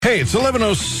Hey, it's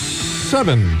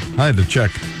 11:07. I had to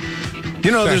check. You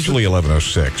know, It's actually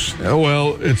 11:06.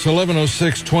 Well, it's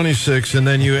 11:06:26, and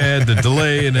then you add the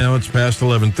delay, and now it's past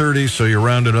 11:30, so you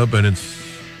round it up, and it's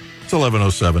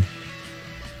 11:07.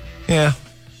 Yeah.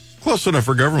 Close enough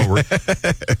for government work.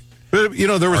 But, you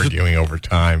know, there was Arguing over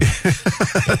time.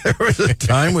 there was a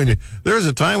time when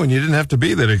you didn't have to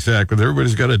be that exact, but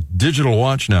everybody's got a digital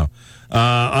watch now.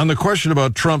 On the question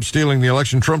about Trump stealing the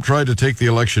election, Trump tried to take the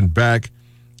election back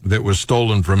that was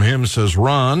stolen from him, says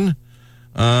Ron.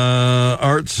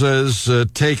 Art says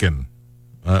taken.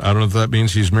 I don't know if that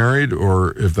means he's married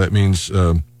or if that means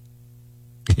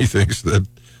he thinks that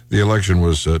the election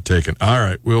was taken. All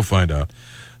right, we'll find out.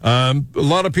 A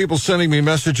lot of people sending me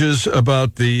messages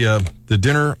about the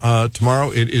dinner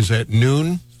tomorrow. It is at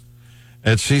noon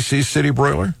at CC City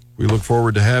Broiler. We look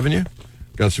forward to having you.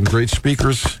 Got some great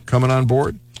speakers coming on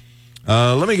board.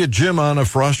 Let me get Jim on a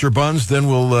Froster Buns, then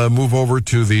we'll move over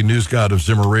to the news god of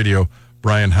Zimmer Radio,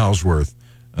 Brian Hausworth.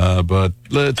 But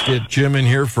let's get Jim in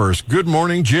here first. Good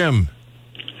morning, Jim.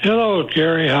 Hello,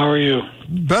 Jerry. How are you?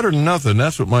 Better than nothing.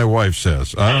 That's what my wife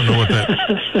says. I don't know what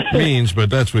that means, but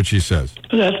that's what she says.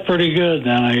 That's pretty good,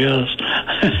 then, I guess.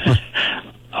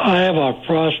 I have a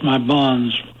frost my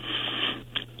buns.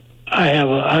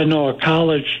 I know a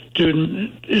college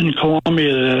student in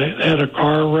Columbia that had a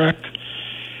car wreck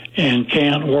and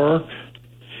can't work,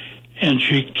 and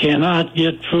she cannot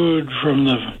get food from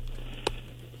the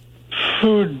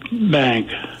food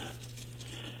bank.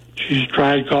 She's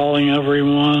tried calling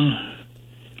everyone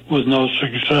with no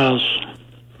success.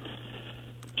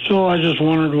 So I just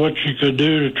wondered what she could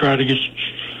do to try to get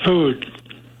food.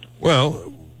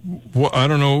 Well, I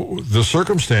don't know the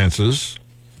circumstances.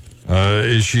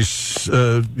 Is she,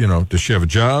 does she have a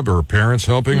job or her parents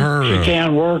helping her? She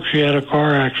can't work. She had a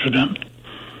car accident,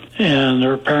 and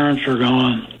her parents are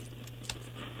gone.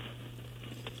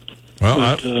 Well,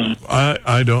 but,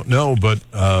 I don't know, but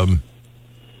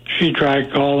she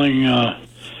tried calling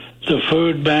the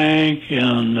food bank,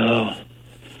 and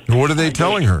what are they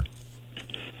telling her?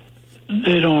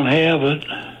 They don't have it.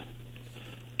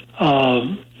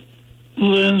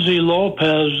 Lindsay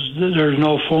Lopez, there's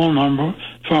no phone number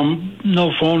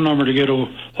to get a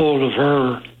hold of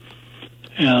her,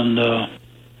 and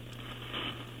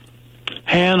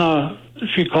Hannah.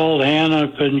 She called Hannah,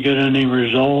 couldn't get any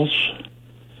results.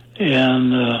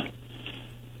 And all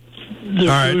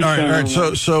right.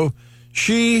 So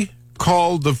she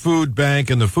called the food bank,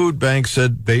 and the food bank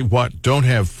said they don't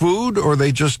have food, or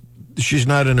she's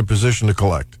not in a position to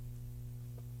collect.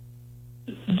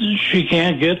 She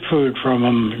can't get food from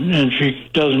them, and she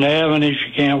doesn't have any.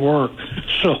 She can't work,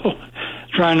 so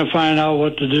trying to find out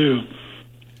what to do.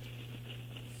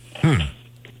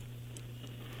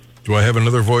 Do I have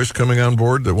another voice coming on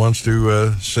board that wants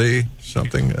to say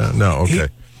something? No. Okay.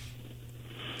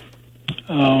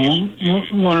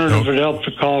 Wondered if it helped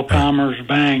to call Commerce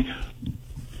Bank.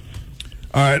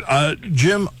 All right,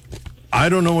 Jim, I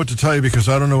don't know what to tell you because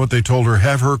I don't know what they told her.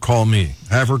 Have her call me.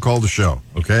 Have her call the show,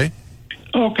 okay?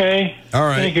 Okay. All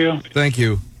right. Thank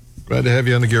you. Glad to have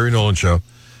you on the Gary Nolan Show.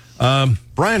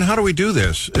 Brian, how do we do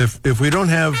this? If we don't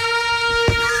have...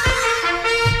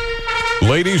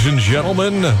 Ladies and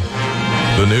gentlemen,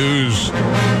 the news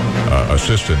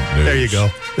assistant news. There you go.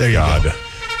 Go.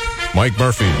 Mike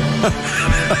Murphy.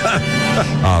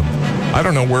 I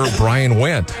don't know where Brian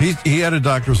went. He had a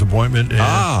doctor's appointment. And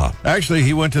actually,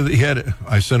 he went to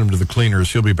I sent him to the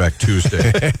cleaners. He'll be back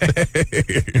Tuesday.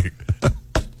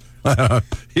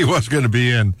 He was going to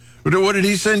be in. What did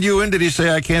he send you in? Did he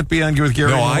say, I can't be on with Gary?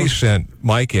 No, I sent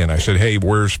Mike in. I said, hey,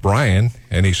 where's Brian?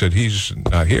 And he said, he's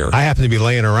not here. I happen to be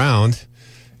laying around.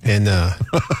 And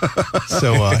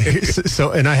so I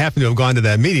happen to have gone to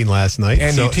that meeting last night.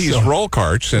 And you teased roll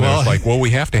carts, and I was like, well,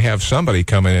 we have to have somebody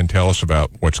come in and tell us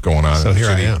about what's going on. So here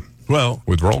I am. Well,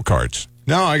 with roll carts.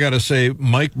 Now I got to say,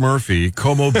 Mike Murphy,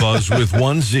 Como Buzz with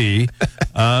one Z,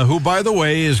 who, by the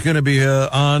way, is going to be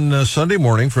on Sunday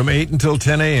morning from 8 until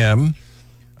 10 a.m.,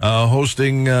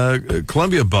 hosting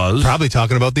Columbia Buzz. Probably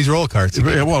talking about these roll carts.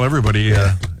 Well, everybody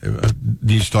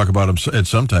needs to talk about them at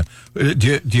some time.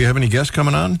 Do you have any guests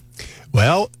coming on?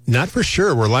 Well, not for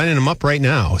sure. We're lining them up right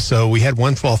now. So we had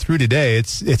one fall through today.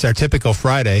 It's our typical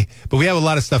Friday, but we have a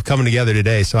lot of stuff coming together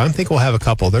today. So I think we'll have a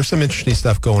couple. There's some interesting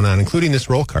stuff going on, including this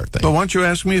roll cart thing. But why don't you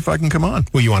ask me if I can come on?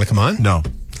 Well, you want to come on? No.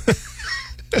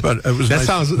 But it was that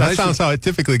sounds how it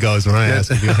typically goes when I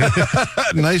ask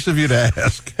you. Nice of you to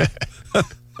ask.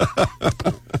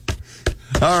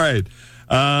 All right.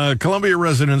 Columbia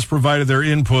residents provided their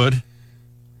input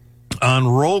on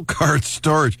roll cart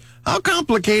storage. How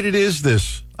complicated is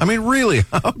this? I mean, really,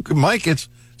 Mike, it's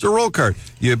It's a roll cart.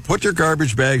 You put your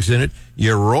garbage bags in it.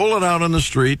 You roll it out on the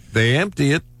street. They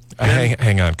empty it.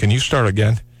 Hang on. Can you start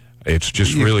again? It's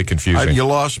just really confusing. You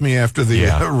lost me after the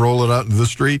roll it out into the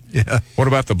street. Yeah. What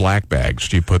about the black bags?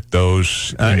 Do you put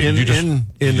those in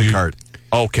the cart?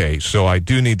 Okay, so I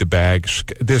do need the bags.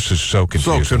 This is so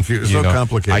confusing. So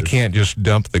complicated. I can't just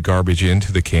dump the garbage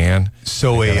into the can.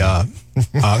 So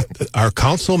our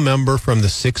council member from the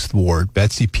 6th Ward,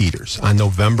 Betsy Peters, on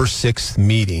November 6th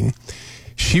meeting,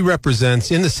 she represents,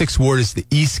 in the 6th Ward is the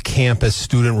East Campus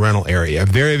student rental area.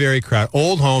 Very, very crowded.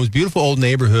 Old homes, beautiful old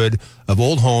neighborhood of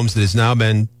old homes that has now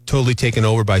been totally taken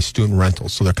over by student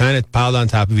rentals. So they're kind of piled on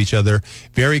top of each other,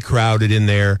 very crowded in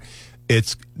there.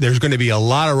 There's going to be a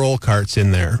lot of roll carts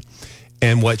in there.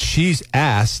 And what she's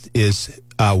asked is,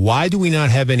 why do we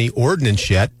not have any ordinance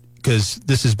yet? Because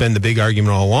this has been the big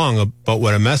argument all along about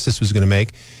what a mess this was going to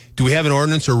make. Do we have an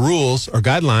ordinance or rules or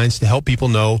guidelines to help people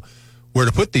know where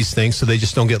to put these things so they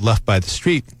just don't get left by the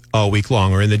street all week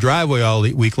long, or in the driveway all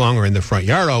week long, or in the front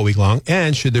yard all week long?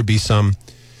 And should there be some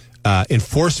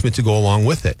enforcement to go along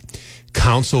with it?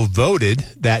 Council voted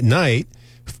that night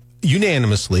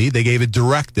unanimously. They gave a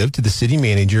directive to the city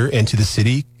manager and to the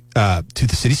city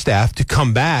staff to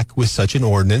come back with such an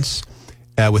ordinance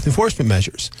with enforcement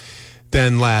measures.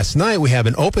 Then last night we have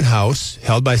an open house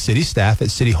held by city staff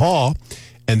at City Hall,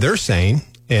 and they're saying,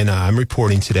 and I'm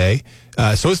reporting today,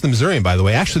 so is the Missourian, by the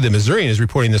way. Actually, the Missourian is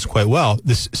reporting this quite well.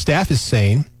 This staff is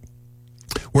saying,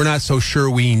 we're not so sure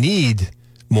we need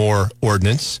more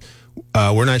ordinance.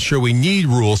 We're not sure we need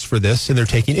rules for this, and they're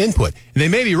taking input. And they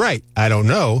may be right. I don't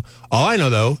know. All I know,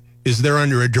 though, is they're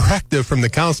under a directive from the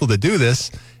council to do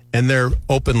this, and they're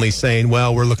openly saying,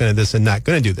 well, we're looking at this and not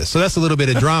going to do this. So that's a little bit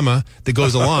of drama that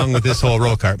goes along with this whole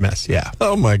roll cart mess. Yeah.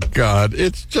 Oh, my God.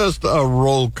 It's just a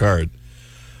roll cart.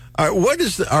 All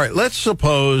right, all right, let's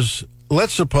suppose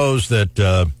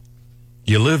that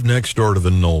you live next door to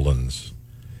the Nolans,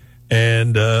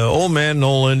 and old man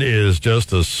Nolan is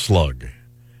just a slug.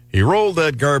 He rolled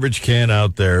that garbage can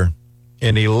out there,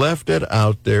 and he left it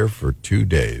out there for 2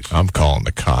 days. I'm calling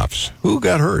the cops. Who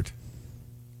got hurt?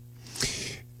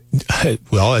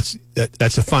 Well,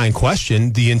 that's a fine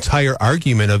question. The entire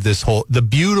argument of the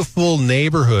beautiful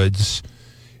neighborhoods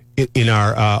in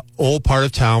our old part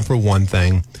of town, for one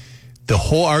thing, the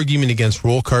whole argument against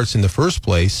roll carts in the first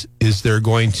place is they're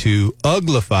going to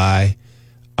uglify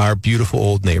our beautiful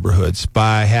old neighborhoods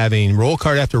by having roll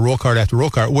cart after roll cart after roll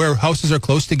cart, where houses are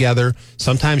close together,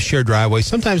 sometimes share driveways,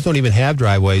 sometimes don't even have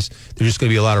driveways. There's just going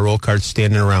to be a lot of roll carts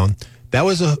standing around. That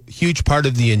was a huge part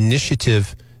of the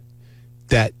initiative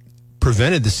that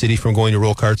prevented the city from going to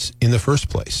roll carts in the first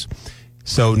place.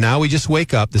 So now we just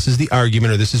wake up. This is the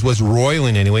argument, or this is what's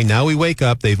roiling anyway. Now we wake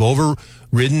up. They've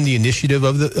overridden the initiative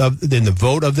of the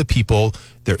vote of the people.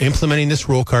 They're implementing this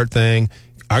roll cart thing.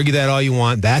 Argue that all you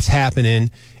want. That's happening.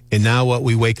 And now what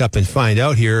we wake up and find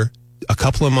out here a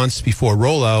couple of months before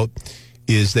rollout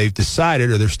is they've decided,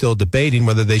 or they're still debating,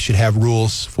 whether they should have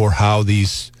rules for how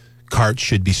these carts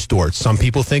should be stored. Some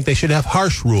people think they should have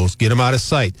harsh rules, get them out of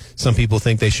sight. Some people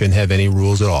think they shouldn't have any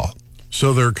rules at all.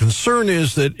 So their concern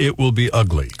is that it will be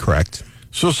ugly. Correct.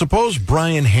 So suppose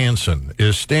Brian Hansen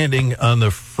is standing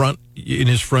in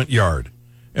his front yard.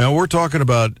 Now we're talking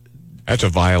about... That's a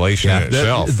violation in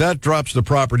itself. That drops the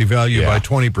property value by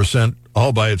 20%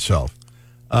 all by itself.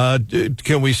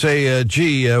 Can we say,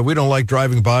 we don't like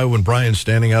driving by when Brian's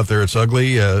standing out there, it's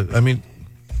ugly?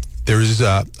 There's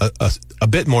a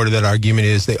bit more to that argument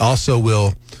is they also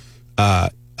will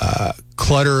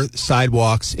clutter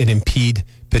sidewalks and impede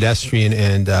pedestrian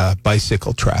and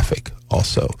bicycle traffic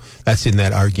also. That's in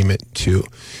that argument too.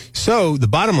 So the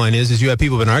bottom line is you have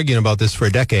people been arguing about this for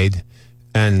a decade,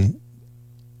 and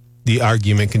the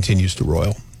argument continues to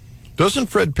roil. Doesn't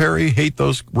Fred Perry hate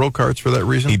those roll carts for that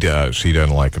reason? He does. He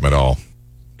doesn't like them at all.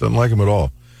 Doesn't like them at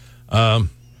all. And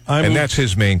that's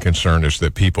his main concern, is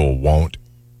that people won't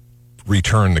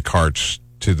return the carts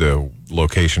to the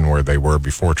location where they were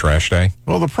before trash day.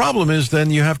 Well, the problem is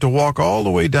then you have to walk all the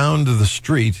way down to the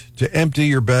street to empty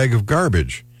your bag of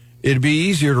garbage. It'd be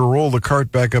easier to roll the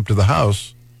cart back up to the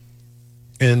house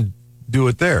and do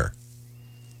it there.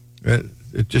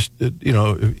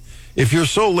 If you're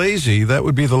so lazy, that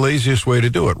would be the laziest way to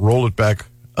do it. Roll it back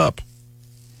up.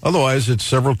 Otherwise, it's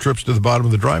several trips to the bottom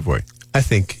of the driveway. I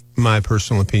think my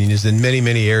personal opinion is in many,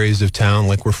 many areas of town,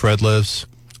 like where Fred lives,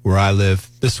 where I live,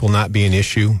 this will not be an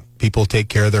issue. People take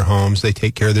care of their homes. They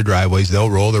take care of their driveways. They'll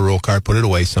roll their roll cart, put it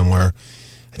away somewhere.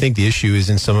 I think the issue is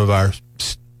in some of our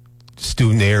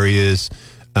student areas,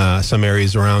 some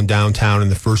areas around downtown in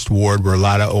the first ward where a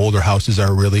lot of older houses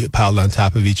are really piled on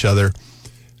top of each other.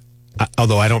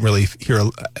 Although I don't really hear,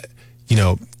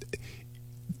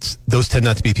 those tend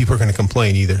not to be people who are going to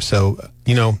complain either. So,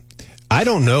 I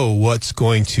don't know what's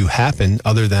going to happen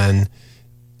other than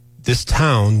this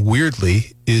town,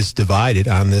 weirdly, is divided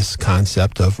on this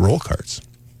concept of roll carts.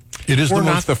 We're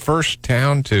not the first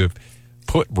town to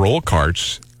put roll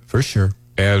carts For sure.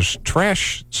 as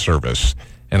trash service.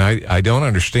 And I don't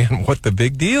understand what the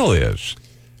big deal is.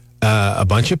 A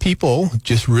bunch of people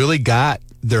just really got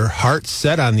their hearts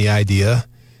set on the idea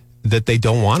that they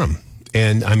don't want them.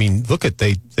 And I mean, look at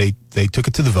they took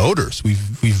it to the voters. We've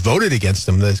voted against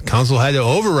them. The council had to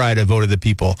override a vote of the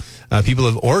people. People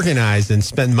have organized and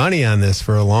spent money on this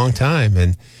for a long time,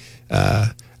 and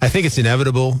I think it's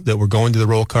inevitable that we're going to the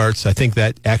roll carts. I think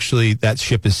that actually that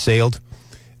ship has sailed.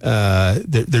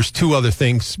 There's two other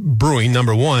things brewing.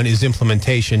 Number one is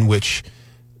implementation, which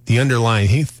the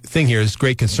underlying thing here is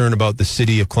great concern about the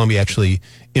city of Columbia actually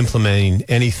implementing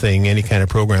any kind of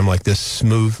program like this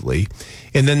smoothly.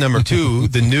 And then number two,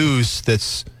 the news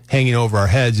that's hanging over our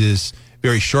heads is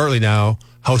very shortly now,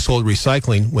 household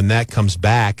recycling. When that comes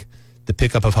back, the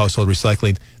pickup of household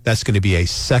recycling, that's going to be a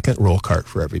second roll cart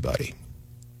for everybody.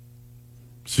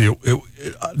 See,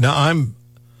 now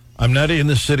I'm not in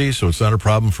the city, so it's not a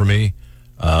problem for me.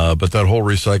 But that whole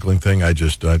recycling thing, I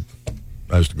just go.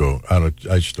 I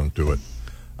just don't do it.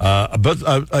 But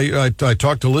I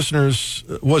talked to listeners.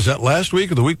 Was that last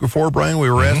week or the week before, Brian?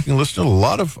 We were asking listeners. A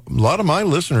lot of my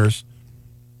listeners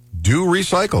do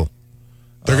recycle.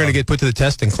 They're going to get put to the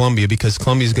test in Columbia because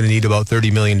Columbia is going to need about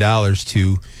 $30 million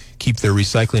to keep their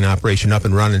recycling operation up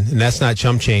and running, and that's not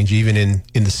chump change even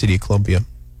in the city of Columbia.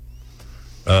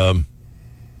 All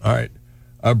right,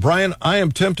 Brian. I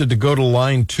am tempted to go to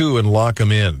line 2 and lock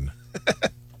him in.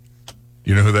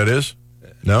 You know who that is?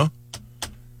 No?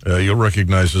 You'll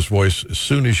recognize his voice as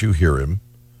soon as you hear him.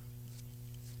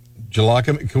 Did you lock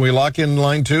him? Can we lock in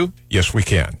line 2? Yes, we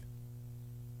can.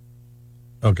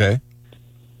 Okay.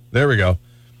 There we go.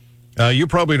 You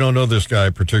probably don't know this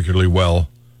guy particularly well,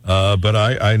 but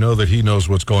I know that he knows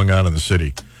what's going on in the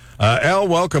city. Al,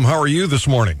 welcome. How are you this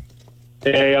morning?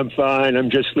 Hey, I'm fine.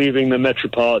 I'm just leaving the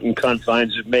metropolitan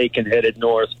confines of Macon, headed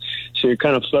north. So you're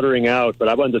kind of fluttering out, but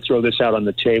I wanted to throw this out on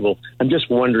the table. I'm just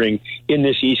wondering, in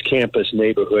this East Campus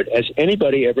neighborhood, has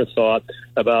anybody ever thought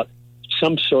about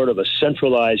some sort of a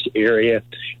centralized area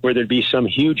where there'd be some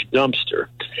huge dumpster,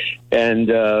 and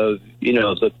the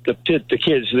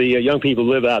kids, the young people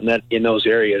who live out in those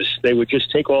areas, they would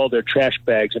just take all their trash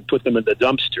bags and put them in the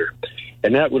dumpster,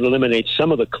 and that would eliminate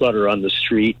some of the clutter on the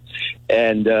street,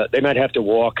 and they might have to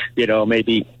walk,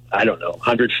 maybe, I don't know,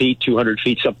 100 feet, 200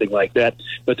 feet, something like that.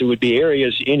 But there would be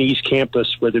areas in East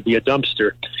Campus where there'd be a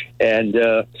dumpster, and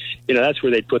that's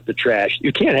where they'd put the trash.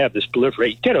 You can't have this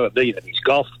proliferate. You can't have a million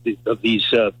of these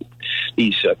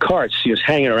carts just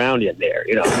hanging around in there.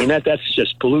 That's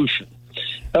just pollution.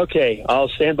 Okay, I'll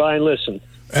stand by and listen.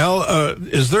 Al,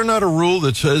 is there not a rule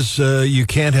that says you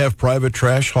can't have private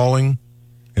trash hauling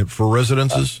for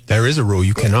residences? There is a rule.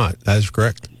 You cannot. That is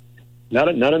correct. Not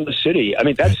in the city. I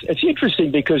mean, it's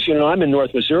interesting because, I'm in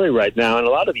North Missouri right now, and a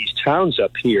lot of these towns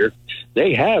up here,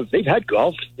 they've had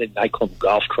golf, I call them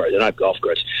golf carts, they're not golf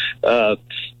carts,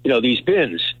 these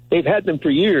bins. They've had them for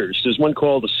years. There's one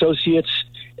called Associates,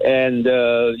 and,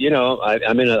 I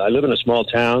live in a small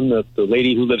town. The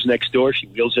lady who lives next door, she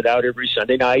wheels it out every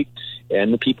Sunday night,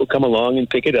 and the people come along and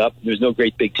pick it up. There's no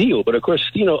great big deal. But, of course,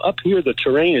 up here the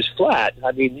terrain is flat.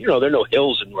 I mean, there are no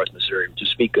hills in North Missouri to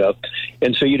speak of.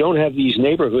 And so you don't have these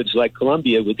neighborhoods like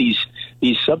Columbia with these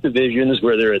subdivisions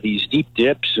where there are these deep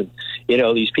dips and,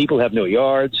 these people have no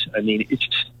yards. I mean, it's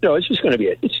just going to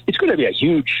be it's going to be a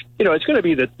huge, it's going to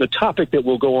be the topic that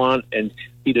will go on and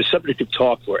be the subject of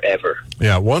talk forever.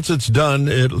 Yeah, once it's done,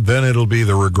 then it'll be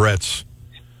the regrets.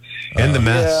 And the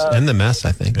mess. Yeah. And the mess,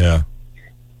 I think. Yeah.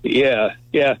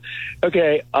 Yeah.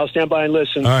 Okay, I'll stand by and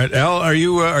listen. All right, Al, are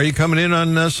you coming in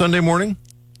on Sunday morning?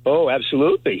 Oh,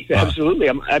 absolutely.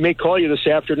 I may call you this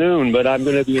afternoon, but I'm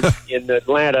going to be in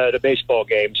Atlanta at a baseball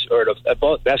games or at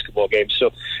a basketball game, so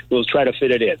we'll try to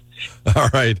fit it in. All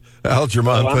right, Al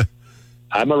Germont.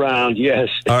 I'm around, yes.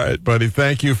 All right, buddy,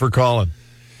 thank you for calling.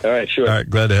 All right, sure. All right,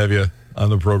 glad to have you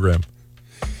on the program.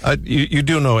 You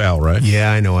do know Al, right?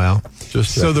 Yeah, I know Al.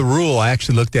 So the rule, I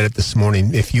actually looked at it this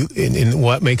morning. If you in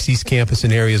what makes East Campus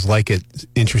and areas like it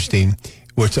interesting,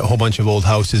 where it's a whole bunch of old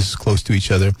houses close to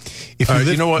each other.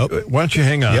 You know what? Why don't you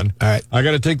hang on? Yep. All right. I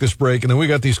got to take this break, and then we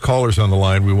got these callers on the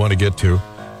line we want to get to.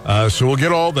 So we'll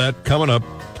get all that coming up.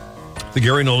 The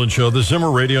Gary Nolan Show, the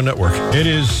Zimmer Radio Network. It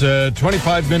is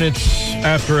 25 minutes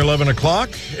after 11 o'clock,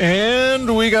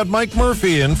 and we got Mike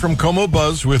Murphy in from Como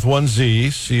Buzz with 1Z,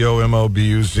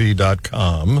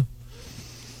 COMOBUZ.com.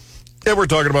 And we're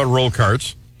talking about roll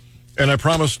carts. And I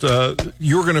promised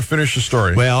you were going to finish the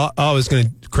story. Well, I was going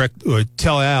to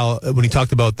tell Al when he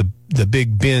talked about the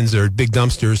big bins or big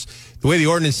dumpsters. The way the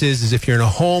ordinance is if you're in a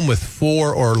home with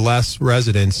 4 or less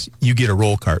residents, you get a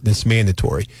roll cart, and it's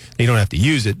mandatory. You don't have to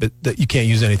use it, but you can't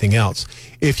use anything else.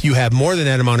 If you have more than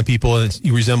that amount of people and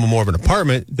you resemble more of an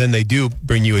apartment, then they do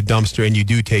bring you a dumpster, and you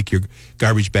do take your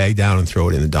garbage bag down and throw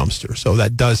it in the dumpster. So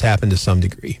that does happen to some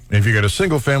degree. If you got a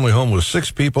single-family home with 6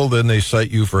 people, then they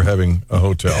cite you for having a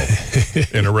hotel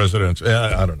in a residence.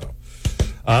 I don't know.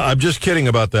 I'm just kidding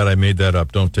about that. I made that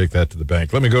up. Don't take that to the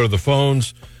bank. Let me go to the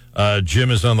phones. Jim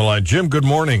is on the line. Jim, good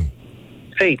morning.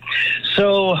 Hey,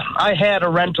 so I had a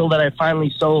rental that I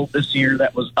finally sold this year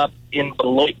that was up in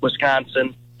Beloit,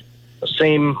 Wisconsin. The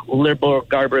same liberal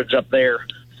garbage up there.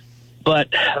 But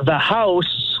the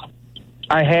house,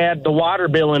 I had the water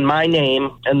bill in my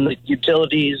name, and the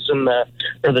utilities and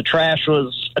the trash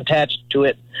was attached to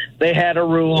it. They had a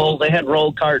rule. They had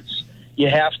roll carts. You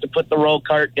have to put the roll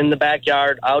cart in the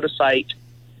backyard, out of sight.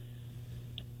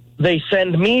 They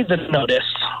send me the notice.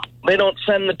 They don't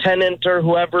send the tenant or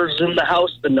whoever's in the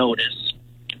house the notice.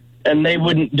 And they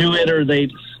wouldn't do it, or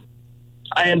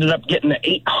I ended up getting an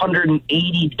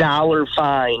 $880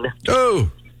 fine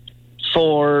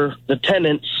for the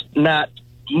tenants not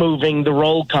moving the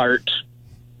roll cart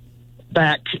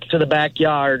back to the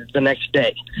backyard the next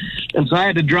day. And so I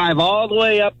had to drive all the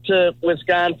way up to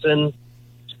Wisconsin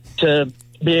to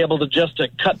be able to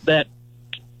cut that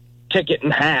ticket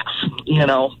in half,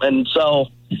 and so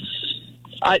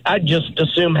I just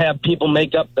assume have people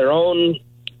make up their own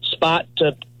spot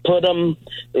to put them.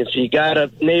 If you got a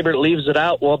neighbor that leaves it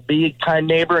out, well, be a kind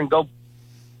neighbor and go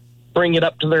bring it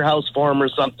up to their house for them or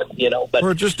something, but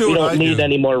or just do you what don't need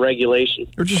any more regulation.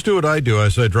 Or just do what I do.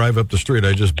 As I drive up the street,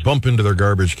 I just bump into their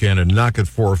garbage can and knock it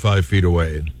 4 or 5 feet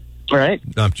away. Right.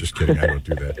 No, I'm just kidding. I don't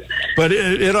do that. But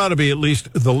it ought to be at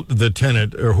least the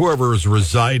tenant or whoever is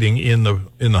residing in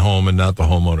the home and not the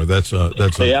homeowner. That's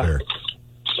unfair.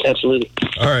 Yeah, absolutely.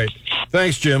 All right.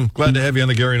 Thanks, Jim. Glad to have you on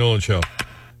the Gary Nolan Show.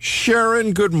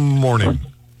 Sharon, good morning.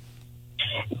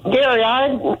 Gary,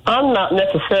 I'm not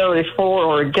necessarily for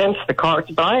or against the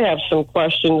carts, but I have some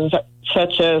questions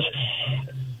such as,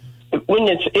 when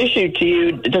it's issued to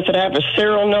you, does it have a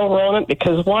serial number on it?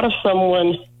 Because what if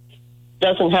someone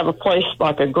doesn't have a place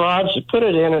like a garage to put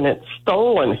it in and it's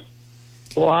stolen?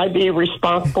 Will I be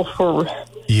responsible for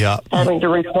having to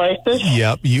replace it?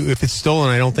 Yep. If it's stolen,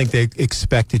 I don't think they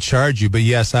expect to charge you. But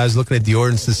yes, I was looking at the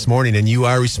ordinance this morning, and you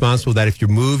are responsible that if you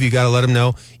move, you got to let them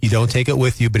know. You don't take it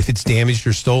with you. But if it's damaged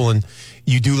or stolen,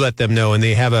 you do let them know. And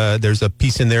there's a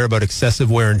piece in there about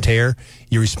excessive wear and tear.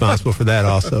 You're responsible for that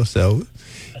also. So,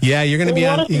 yeah, you're going to be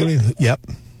on. Yep.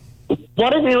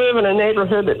 What if you live in a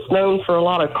neighborhood that's known for a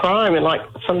lot of crime, and like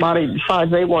somebody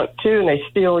decides they want to and they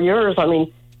steal yours? I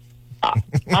mean,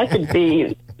 I could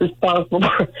be responsible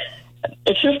for.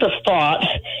 It's just a thought.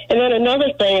 And then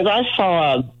another thing is, I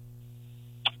saw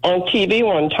on TV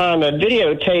one time a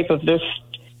videotape of this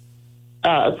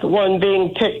one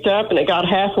being picked up, and it got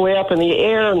halfway up in the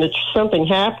air, and something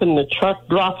happened. The truck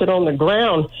dropped it on the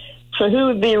ground. So who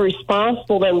would be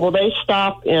responsible then? Will they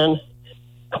stop and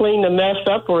clean the mess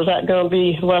up, or is that going to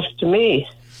be left to me?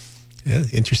 Yeah,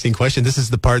 interesting question. This is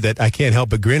the part that I can't help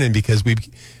but grin in, because we're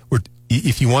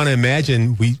if you want to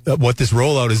imagine what this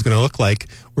rollout is going to look like,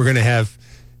 we're going to have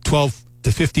 12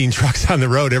 to 15 trucks on the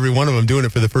road, every one of them doing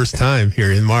it for the first time here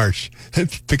in March,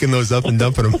 picking those up and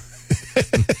dumping them.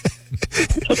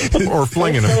 Or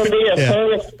flinging them. It's going to be a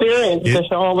fun experience.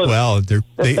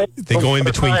 They go in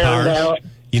between cars.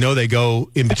 They go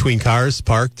in between cars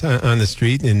parked on the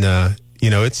street, and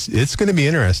it's going to be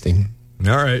interesting.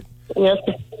 All right. Yes.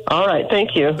 All right.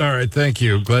 Thank you. All right. Thank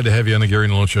you. Glad to have you on the Gary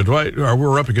Nolan Show.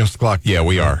 We're up against the clock. Yeah,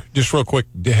 we are. Just real quick,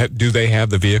 do they have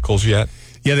the vehicles yet?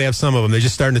 Yeah, they have some of them. They're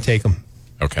just starting to take them.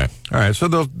 Okay. All right. So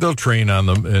they'll train on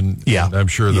them, and I'm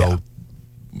sure they'll.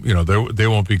 They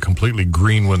won't be completely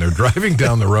green when they're driving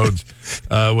down the roads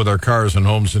with our cars and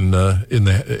homes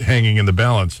hanging in the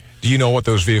balance. Do you know what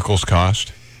those vehicles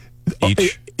cost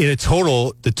each? In a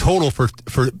total, the total for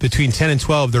between 10 and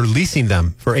 12, they're leasing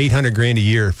them for $800,000 a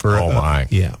year for. Oh my!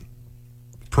 Yeah.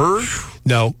 Per?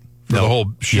 No. The whole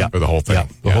for the whole thing. Yeah.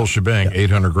 The whole shebang,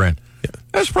 $800,000. Yeah.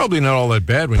 That's probably not all that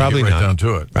bad when you get right down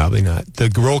to it. Probably not.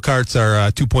 The roll carts are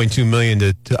 $2.2 million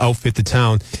to outfit the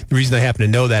town. The reason I happen to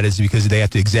know that is because they have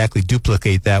to exactly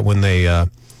duplicate that when they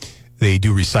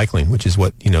do recycling, which is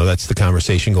what that's the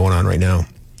conversation going on right now.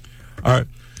 All right.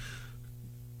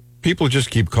 People just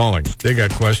keep calling. They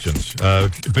got questions.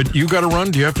 But you got to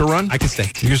run? Do you have to run? I can stay.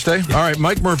 You can stay? Yeah. All right.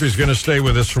 Mike Murphy's going to stay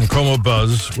with us from Como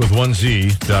Buzz with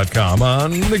 1Z.com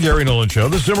on the Gary Nolan Show,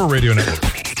 the Zimmer Radio Network.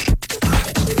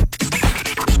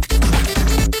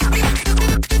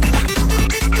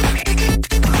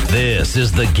 This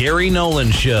is the Gary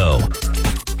Nolan Show.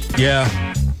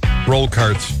 Yeah, roll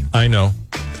carts. I know.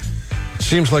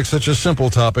 Seems like such a simple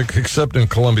topic, except in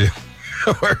Columbia,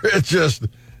 where it just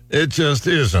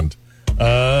isn't.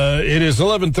 It is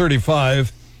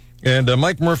 11:35, and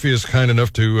Mike Murphy is kind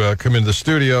enough to come in the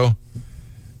studio.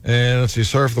 And let's see,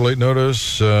 sorry for the late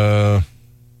notice. Okay,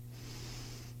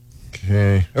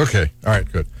 all right,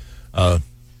 good.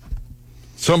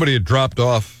 Somebody had dropped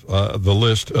off the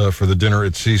list for the dinner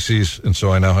at CC's, and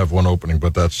so I now have one opening,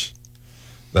 but that's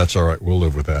all right. We'll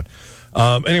live with that.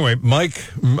 Anyway, Mike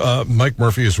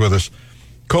Murphy is with us.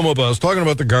 Como Buzz, talking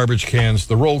about the garbage cans,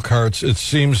 the roll carts. It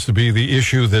seems to be the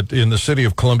issue that in the city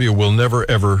of Columbia will never,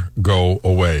 ever go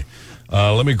away.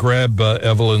 Let me grab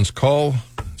Evelyn's call,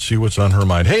 see what's on her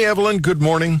mind. Hey, Evelyn, good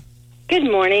morning. Good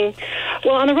morning.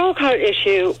 Well, on the roll cart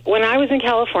issue, when I was in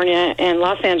California and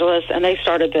Los Angeles and they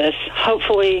started this,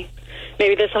 hopefully,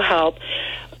 maybe this will help,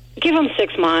 give them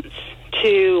 6 months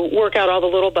to work out all the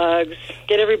little bugs,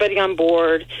 get everybody on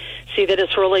board, see that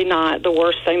it's really not the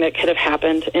worst thing that could have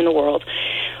happened in the world.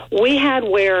 We had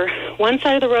where one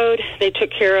side of the road they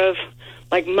took care of,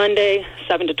 like Monday,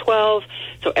 7 to 12,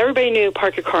 so everybody knew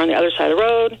park your car on the other side of the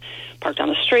road, park down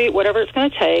the street, whatever it's going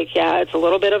to take. Yeah, it's a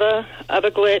little bit of a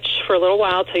glitch for a little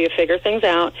while till you figure things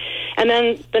out. And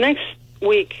then the next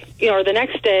week, or the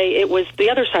next day, it was the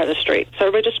other side of the street. So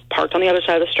everybody just parked on the other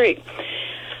side of the street.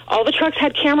 All the trucks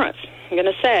had cameras. I'm going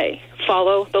to say,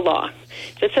 follow the law.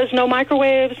 If it says no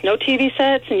microwaves, no TV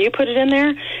sets, and you put it in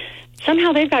there,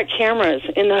 somehow they've got cameras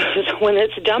in those when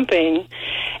it's dumping,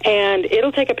 and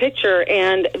it'll take a picture,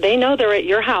 and they know they're at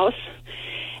your house,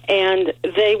 and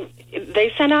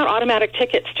they send out automatic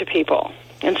tickets to people,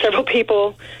 and several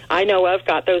people I know of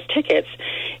got those tickets.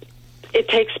 It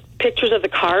takes pictures of the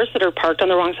cars that are parked on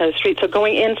the wrong side of the street, so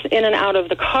going in and out of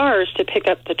the cars to pick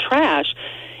up the trash,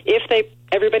 if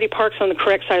everybody parks on the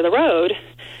correct side of the road,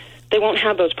 they won't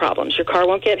have those problems. Your car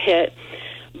won't get hit.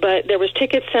 But there was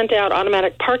tickets sent out,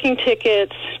 automatic parking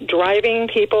tickets, driving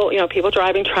people, people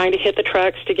driving, trying to hit the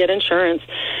trucks to get insurance,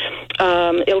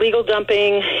 illegal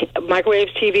dumping,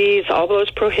 microwaves, TVs, all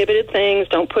those prohibited things.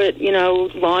 Don't put,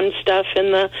 lawn stuff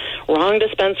in the wrong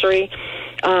dispensary.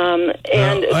 And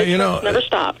it never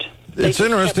stopped. It's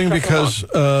interesting because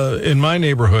in my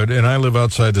neighborhood, and I live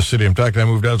outside the city. In fact, I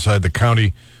moved outside the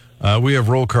county. We have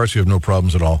roll carts. You have no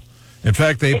problems at all. In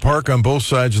fact, they park on both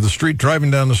sides of the street.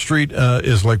 Driving down the street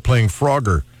is like playing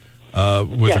Frogger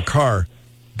with a car,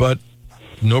 but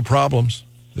no problems.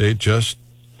 They just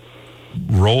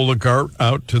roll the cart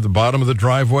out to the bottom of the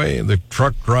driveway, and the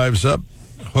truck drives up,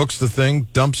 hooks the thing,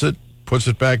 dumps it, puts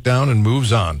it back down, and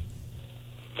moves on.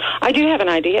 I do have an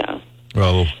idea.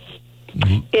 Well,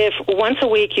 if once a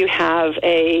week you have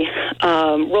a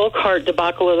roll cart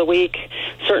debacle of the week,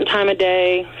 certain time of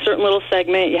day, certain little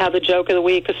segment, you have the joke of the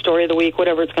week, the story of the week,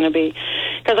 whatever it's going to be.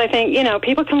 Because I think,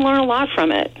 people can learn a lot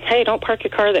from it. Hey, don't park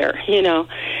your car there,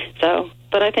 So,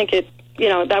 but I think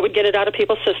that would get it out of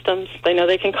people's systems. They know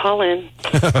they can call in.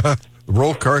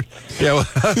 Roll cart. Yeah,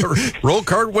 Roll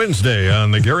Cart Wednesday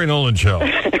on the Gary Nolan Show.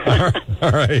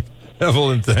 All right.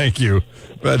 Evelyn, thank you.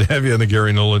 Glad to have you on the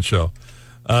Gary Nolan Show.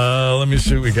 Let me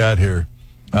see what we got here.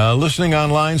 Listening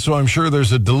online, so I'm sure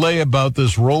there's a delay about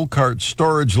this roll cart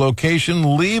storage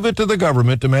location. Leave it to the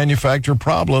government to manufacture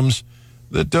problems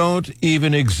that don't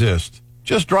even exist.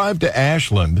 Just drive to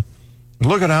Ashland and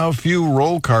look at how few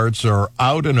roll carts are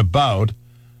out and about,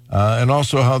 and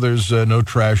also how there's no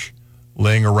trash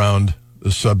laying around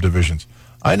the subdivisions.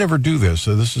 I never do this.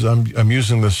 So I'm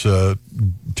using this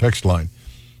text line.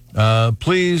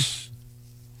 Please,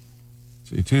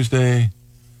 see, Tuesday.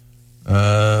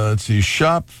 Let's see.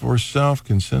 Shop for Self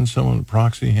can send someone a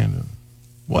proxy hand.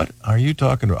 What are you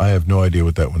talking about? I have no idea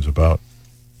what that one's about.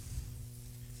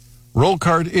 Roll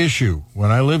cart issue.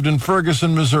 When I lived in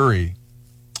Ferguson, Missouri,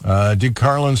 Dick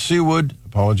Carlin Seawood,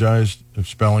 apologized if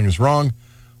spelling is wrong,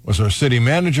 was our city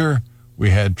manager.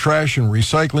 We had trash and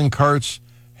recycling carts,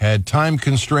 had time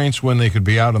constraints when they could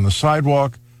be out on the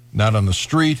sidewalk, not on the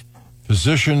street,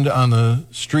 positioned on the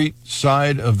street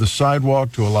side of the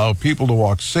sidewalk to allow people to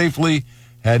walk safely,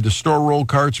 had to store roll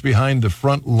carts behind the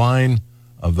front line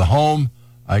of the home.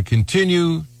 I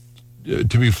continue to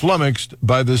be flummoxed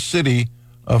by the city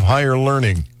of higher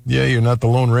learning. Yeah, you're not the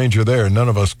Lone Ranger there. None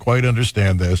of us quite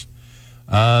understand this.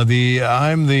 I'm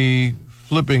the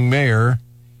flipping mayor.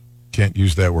 Can't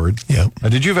use that word. Yeah.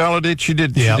 Did you validate? She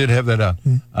did. Yep. She did have that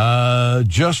out.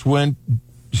 Just went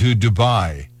to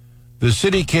Dubai. The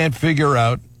city can't figure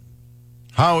out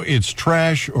how its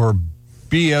trash or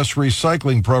BS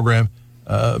recycling program,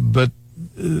 but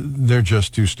they're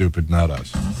just too stupid, not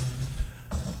us.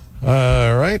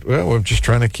 All right. Well, we're just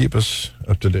trying to keep us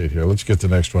up to date here. Let's get the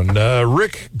next one.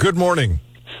 Rick, good morning.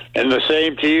 And the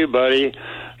same to you, buddy.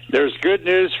 There's good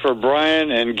news for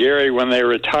Brian and Gary when they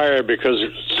retire, because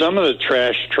some of the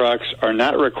trash trucks are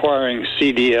not requiring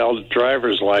CDL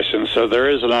driver's license, so there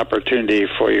is an opportunity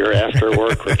for your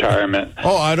after-work retirement.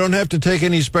 Oh, I don't have to take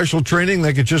any special training?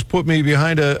 They could just put me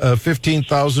behind a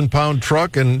 15,000-pound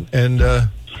truck and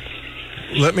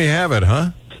let me have it,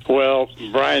 huh? Well,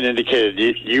 Brian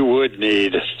indicated you would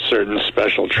need certain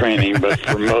special training, but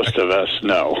for most of us,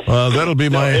 no. That'll be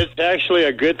my... It's actually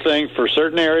a good thing for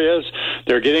certain areas.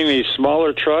 They're getting these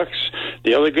smaller trucks.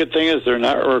 The other good thing is they're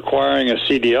not requiring a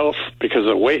CDL because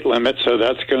of weight limit, so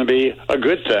that's going to be a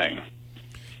good thing.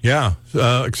 Yeah,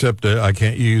 except I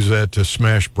can't use that to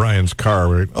smash Brian's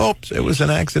car. Oops, it was an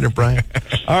accident, Brian.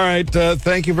 All right,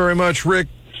 thank you very much, Rick.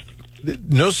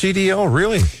 No CDL,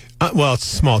 really? Well,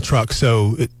 it's a small truck,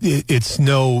 so it's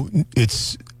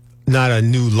not a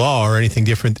new law or anything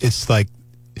different. It's like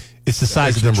it's the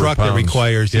size of the truck that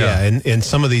requires, and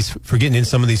some of these, for getting in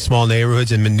some of these small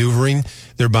neighborhoods and maneuvering,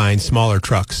 they're buying smaller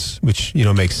trucks, which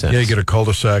makes sense. Yeah, you get a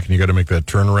cul-de-sac and you got to make that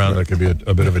turnaround. That could be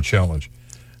a bit of a challenge.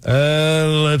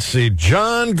 Let's see,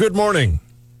 John. Good morning.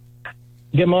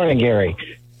 Good morning, Gary.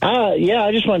 I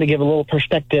just wanted to give a little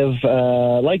perspective.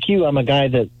 Like you, I'm a guy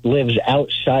that lives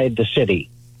outside the city.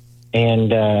 And,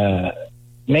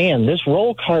 man, this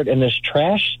roll cart and this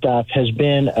trash stuff has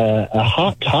been a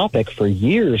hot topic for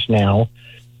years now.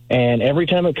 And every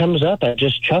time it comes up, I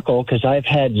just chuckle because I've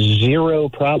had zero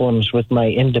problems with my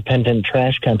independent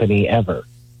trash company ever.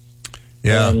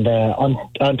 Yeah. And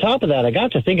on top of that, I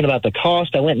got to thinking about the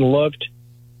cost. I went and looked.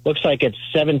 Looks like it's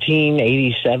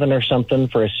 $17.87 or something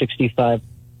for a 65.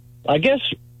 I guess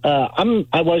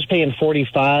I was paying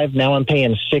 $45. Now I'm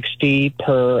paying $60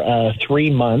 per 3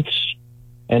 months,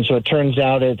 and so it turns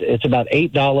out it's about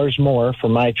 $8 more for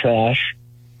my trash.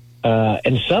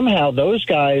 And somehow those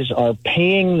guys are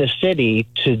paying the city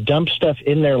to dump stuff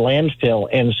in their landfill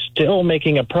and still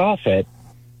making a profit.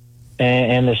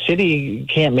 And the city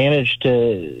can't manage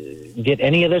to get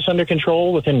any of this under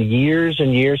control within years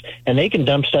and years, and they can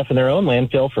dump stuff in their own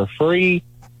landfill for free.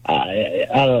 I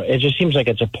don't know. It just seems like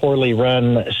it's a poorly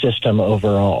run system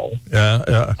overall.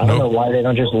 I don't know why they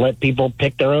don't just let people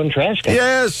pick their own trash can.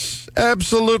 Yes,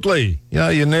 absolutely. Yeah,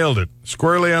 you nailed it.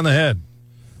 Squarely on the head.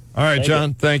 All right,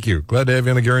 John, thank you. Glad to have you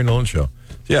on the Gary Nolan Show.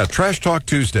 Yeah, Trash Talk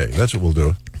Tuesday. That's what we'll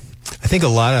do. I think a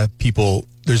lot of people,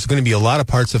 there's going to be a lot of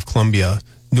parts of Columbia,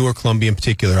 Newer Columbia in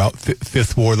particular, out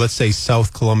Fifth Ward, let's say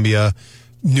South Columbia,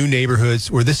 new neighborhoods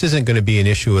where this isn't going to be an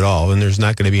issue at all, and there's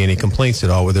not going to be any complaints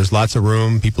at all, where there's lots of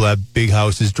room, people have big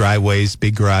houses, driveways,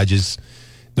 big garages,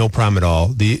 no problem at all.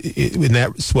 And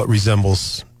that's what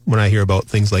resembles when I hear about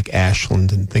things like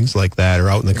Ashland and things like that, or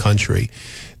out in the country.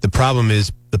 The problem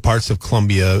is the parts of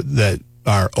Columbia that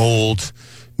are old,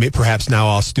 perhaps now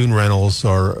all student rentals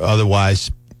or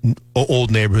otherwise old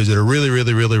neighborhoods that are really,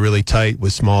 really, really, really tight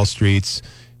with small streets,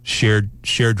 shared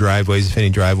driveways, if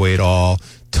any driveway at all,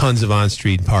 tons of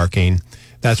on-street parking.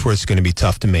 That's where it's going to be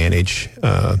tough to manage,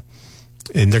 and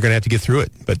they're going to have to get through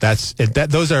it. But that's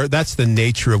the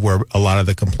nature of where a lot of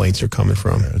the complaints are coming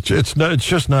from. It's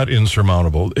just not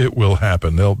insurmountable. It will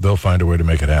happen. They'll find a way to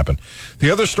make it happen.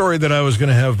 The other story that I was going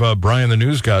to have Brian the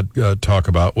News Guy talk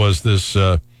about was this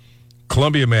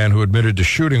Columbia man who admitted to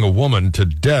shooting a woman to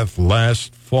death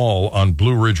last fall on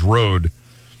Blue Ridge Road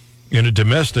in a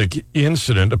domestic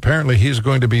incident. Apparently, he's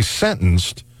going to be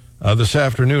sentenced this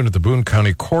afternoon at the Boone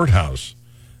County Courthouse.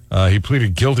 He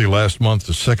pleaded guilty last month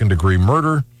to second-degree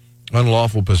murder,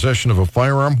 unlawful possession of a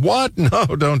firearm. What? No,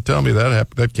 don't tell me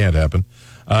that. That can't happen.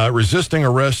 Resisting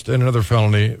arrest and another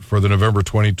felony for the November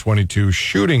 2022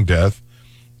 shooting death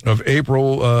of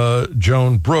April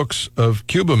Joan Brooks of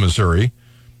Cuba, Missouri,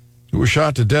 who was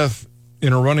shot to death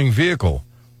in a running vehicle.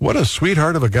 What a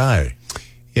sweetheart of a guy.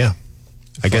 Yeah.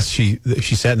 I guess she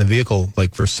sat in the vehicle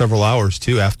like for several hours,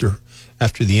 too, after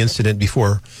the incident,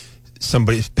 before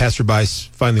passerbys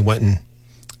finally went and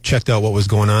checked out what was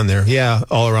going on there. Yeah,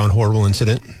 all around horrible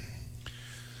incident.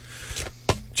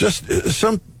 Just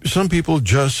some people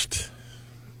just,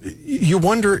 you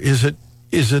wonder, is it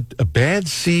a bad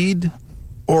seed,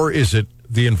 or is it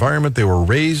the environment they were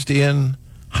raised in?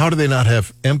 How do they not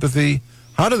have empathy?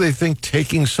 How do they think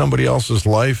taking somebody else's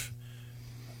life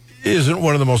isn't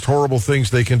one of the most horrible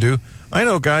things they can do? I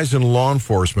know guys in law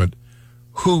enforcement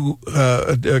who,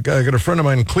 I got a friend of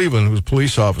mine in Cleveland who was a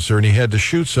police officer, and he had to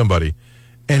shoot somebody,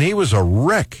 and he was a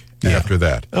wreck after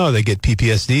that. Oh, they get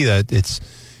PTSD. That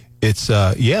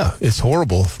it's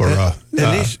horrible for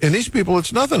and these people.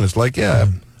 It's nothing. It's like,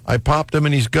 I popped him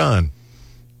and he's gone.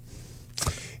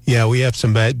 Yeah, we have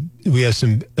some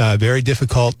very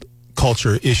difficult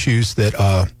culture issues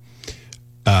that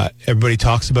everybody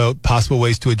talks about, possible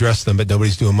ways to address them, but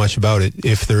nobody's doing much about it,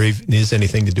 if there even is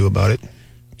anything to do about it.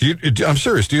 I'm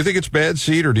serious. Do you think it's bad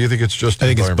seed, or do you think it's just I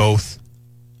think it's both.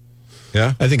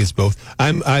 Yeah? I think it's both.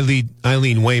 I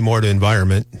lean way more to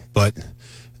environment, but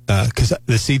because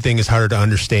the seed thing is harder to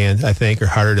understand, I think, or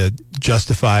harder to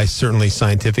justify, certainly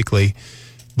scientifically.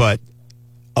 But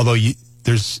although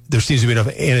there seems to be enough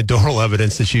anecdotal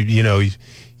evidence that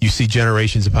you see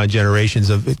generations upon generations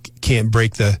of it can't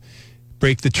break the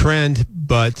trend,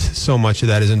 but so much of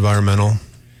that is environmental.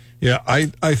 Yeah,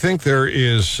 I think there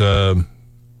is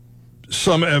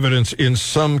some evidence in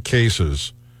some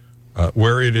cases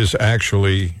where it is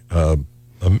actually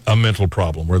a mental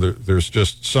problem, where there's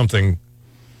just something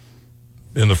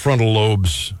in the frontal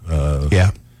lobes.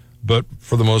 Yeah. But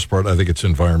for the most part, I think it's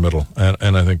environmental,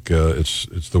 and I think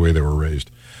it's the way they were raised.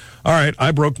 All right,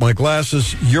 I broke my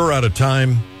glasses. You're out of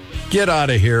time. Get out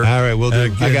of here. All right, we'll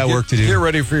do. I got work to do. Get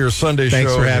ready for your Sunday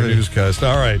Thanks show. For having me. Newscast.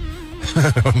 All right.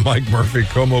 Mike Murphy,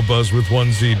 ComoBuzz with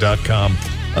 1Z.com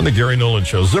on the Gary Nolan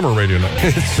Show. Zimmer Radio Night.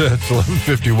 It's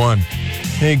 11:51.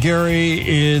 Hey, Gary,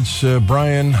 it's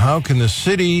Brian. How can the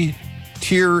city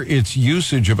tier its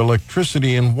usage of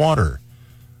electricity and water?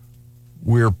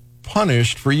 We're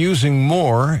punished for using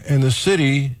more, and the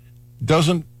city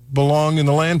doesn't belong in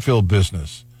the landfill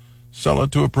business. Sell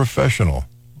it to a professional.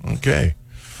 Okay.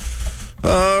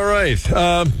 All right.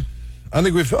 I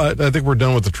think we're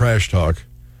done with the trash talk.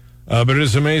 But it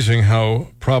is amazing how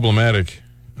problematic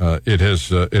it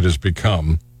has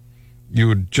become. You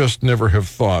would just never have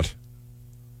thought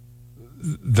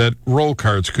that roll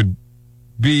carts could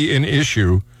be an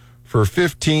issue for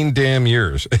 15 damn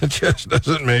years. It just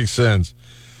doesn't make sense.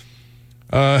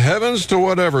 Heavens to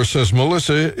whatever, says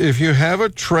Melissa. If you have a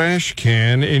trash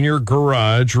can in your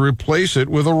garage, replace it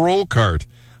with a roll cart.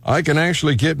 I can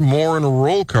actually get more in a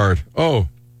roll cart. Oh,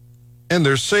 and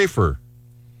they're safer.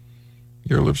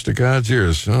 Your lips to God's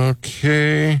ears.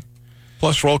 Okay.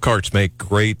 Plus, roll carts make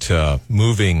great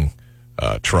moving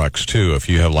trucks, too. If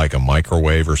you have like a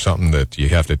microwave or something that you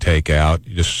have to take out,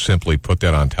 you just simply put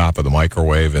that on top of the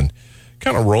microwave and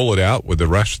kind of roll it out with the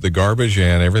rest of the garbage,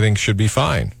 and everything should be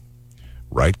fine.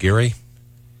 Right, Gary?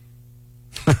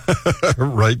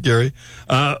 Right, Gary?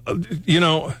 I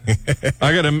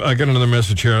got another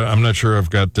message here. I'm not sure I've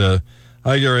got...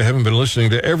 Hi, Gary. I haven't been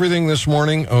listening to everything this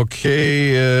morning.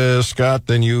 Okay, Scott,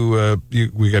 then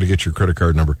we got to get your credit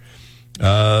card number.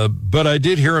 But I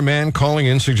did hear a man calling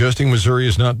in suggesting Missouri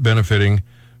is not benefiting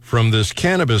from this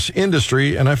cannabis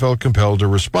industry, and I felt compelled to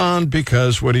respond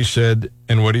because what he said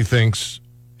and what he thinks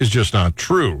is just not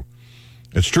true.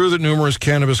 It's true that numerous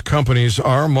cannabis companies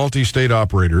are multi-state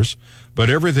operators, but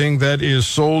everything that is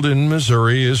sold in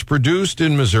Missouri is produced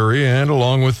in Missouri, and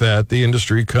along with that, the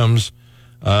industry comes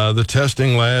the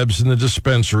testing labs and the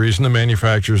dispensaries and the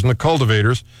manufacturers and the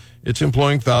cultivators. It's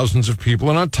employing thousands of people,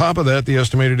 and on top of that, the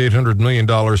estimated $800 million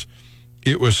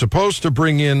it was supposed to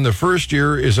bring in the first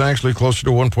year is actually closer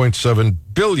to $1.7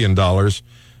 billion,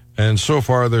 and so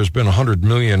far there's been $100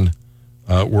 million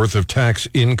worth of tax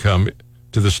income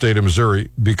to the state of Missouri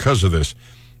because of this.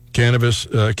 Cannabis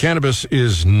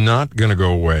is not going to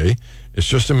go away. It's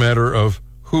just a matter of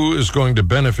who is going to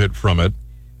benefit from it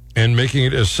and making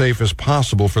it as safe as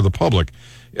possible for the public.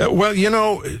 Well,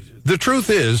 the truth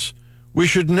is we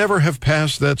should never have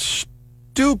passed that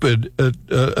stupid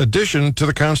addition to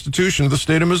the Constitution of the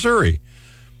state of Missouri.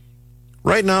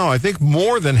 Right now, I think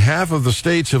more than half of the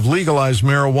states have legalized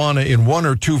marijuana in one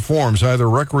or two forms, either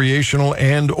recreational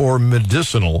and or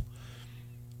medicinal.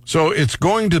 So it's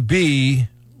going to be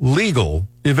legal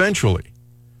eventually.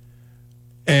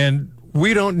 And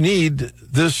we don't need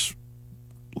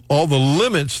all the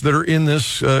limits that are in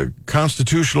this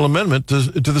constitutional amendment to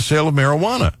the sale of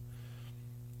marijuana.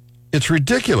 It's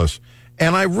ridiculous.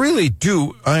 And I really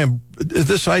do,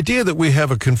 this idea that we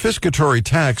have a confiscatory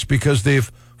tax because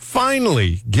they've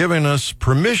finally given us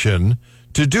permission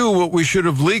to do what we should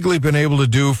have legally been able to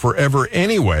do forever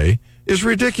anyway is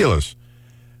ridiculous.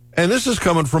 And this is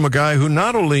coming from a guy who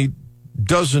not only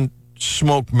doesn't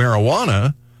smoke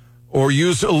marijuana or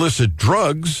use illicit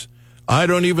drugs, I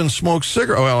don't even smoke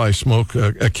cigarettes. Well, I smoke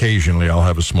occasionally. I'll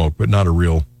have a smoke, but not a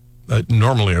real...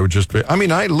 normally, I would just... I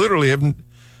literally have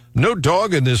no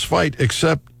dog in this fight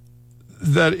except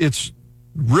that it's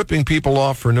ripping people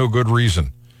off for no good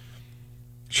reason.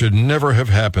 Should never have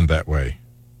happened that way.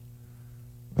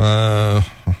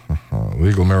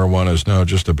 Legal marijuana is now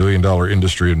just $1 billion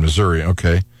industry in Missouri.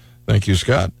 Okay. Thank you,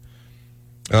 Scott.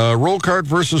 Roll cart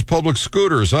versus public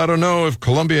scooters. I don't know if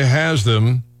Columbia has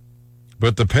them,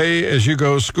 but the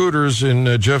pay-as-you-go scooters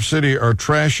in Jeff City are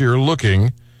trashier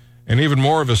looking and even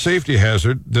more of a safety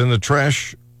hazard than the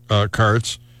trash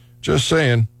carts. Just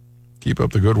saying. Keep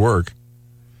up the good work.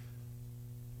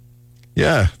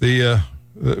 Yeah,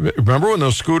 remember when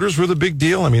those scooters were the big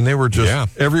deal? I mean, they were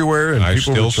just everywhere, and I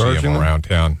people still were see charging them around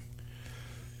town.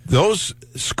 Those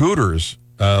scooters,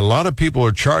 a lot of people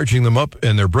are charging them up,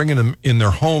 and they're bringing them in their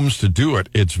homes to do it.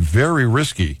 It's very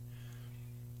risky.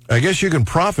 I guess you can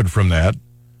profit from that,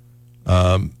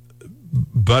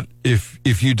 but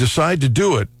if you decide to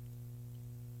do it,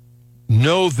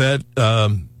 know that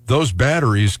those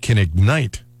batteries can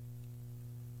ignite,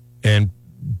 and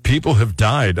people have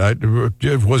died.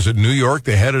 Was it New York?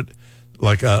 They had it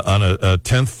like on a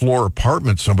 10th floor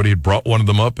apartment. Somebody had brought one of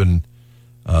them up, and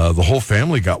the whole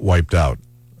family got wiped out.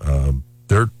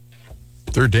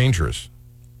 They're dangerous.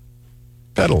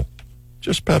 Pedal.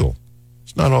 Just pedal.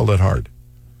 It's not all that hard.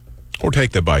 Or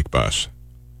take the bike bus.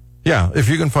 Yeah, if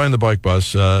you can find the bike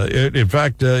bus. In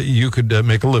fact, you could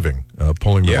make a living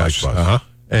pulling the bike bus. Uh-huh.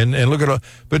 And look at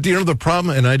but the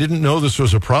problem, and I didn't know this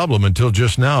was a problem until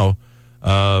just now,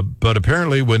 but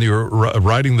apparently when you're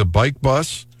riding the bike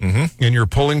bus and you're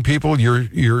pulling people,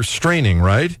 you're straining,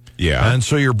 right? Yeah. And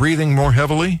so you're breathing more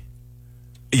heavily?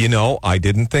 You know, I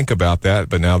didn't think about that,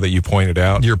 but now that you pointed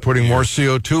out. You're putting more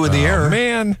CO2 in the air.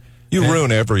 Man, you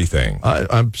ruin everything.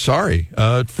 I'm sorry.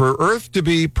 For Earth to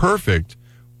be perfect,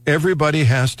 everybody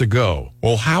has to go.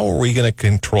 Well, how are we going to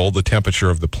control the temperature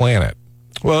of the planet?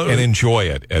 Well, and enjoy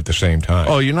it at the same time.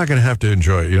 Oh, you're not going to have to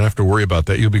enjoy it. You don't have to worry about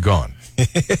that. You'll be gone.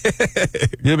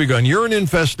 You'll be gone. You're an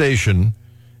infestation,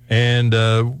 and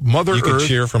Mother You Earth... can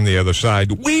cheer from the other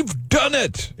side. We've done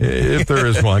it! If there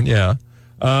is one, yeah.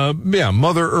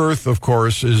 Mother Earth, of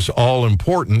course, is all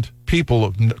important.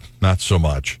 People, not so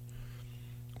much.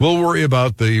 We'll worry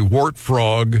about the wart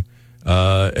frog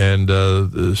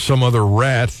and some other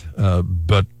rat,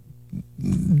 but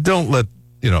don't let,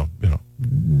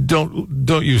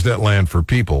 don't use that land for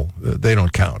people. They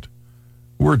don't count.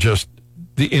 We're just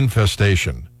the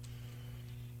infestation.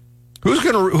 Who's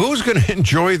gonna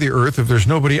enjoy the Earth if there's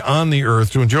nobody on the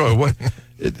Earth to enjoy it? What?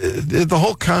 The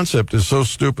whole concept is so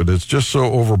stupid. It's just so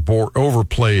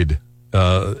overplayed.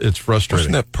 It's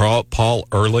frustrating. Wasn't it Paul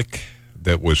Ehrlich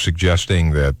that was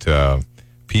suggesting that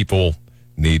people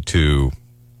need to,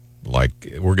 like,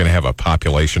 we're going to have a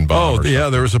population bomb? Oh, yeah,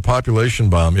 there was a population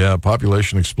bomb. Yeah,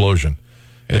 population explosion.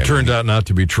 It turned out not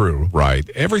to be true. Right.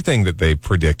 Everything that they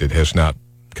predicted has not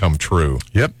come true.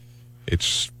 Yep.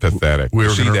 It's pathetic. We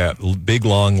see that big,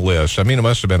 long list. I mean, it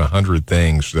must have been 100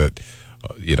 things that,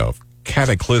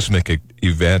 cataclysmic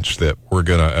events that were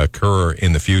going to occur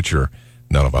in the future.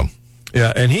 None of them.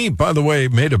 Yeah, and he, by the way,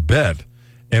 made a bet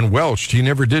and welched. He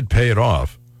never did pay it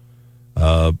off.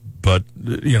 But,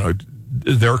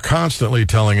 they're constantly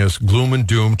telling us gloom and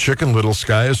doom, Chicken Little,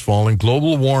 sky is falling,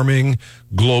 global warming,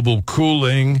 global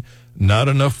cooling, not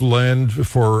enough land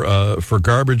for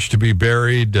garbage to be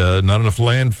buried, not enough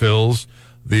landfills.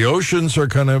 The oceans are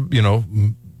going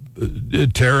to,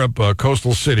 tear up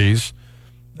coastal cities.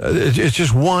 It's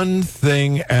just one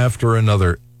thing after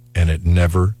another, and it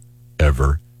never,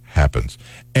 ever happens.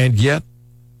 And yet,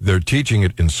 they're teaching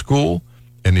it in school,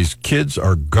 and these kids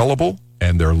are gullible,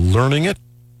 and they're learning it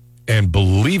and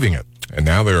believing it. And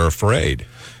now they're afraid.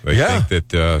 They think that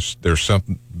there's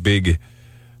some big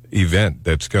event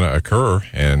that's going to occur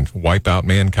and wipe out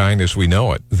mankind as we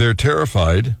know it. They're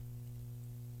terrified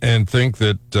and think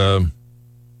that, the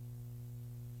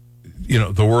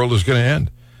world is going to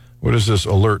end. What is this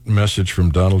alert message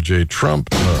from Donald J. Trump?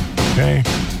 Okay.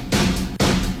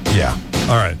 Yeah.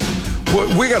 All right.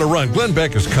 We got to run. Glenn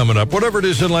Beck is coming up. Whatever it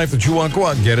is in life that you want, go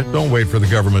out and get it. Don't wait for the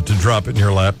government to drop it in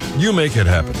your lap. You make it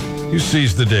happen. You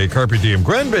seize the day. Carpe diem.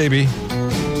 Grandbaby,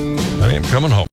 I am coming home.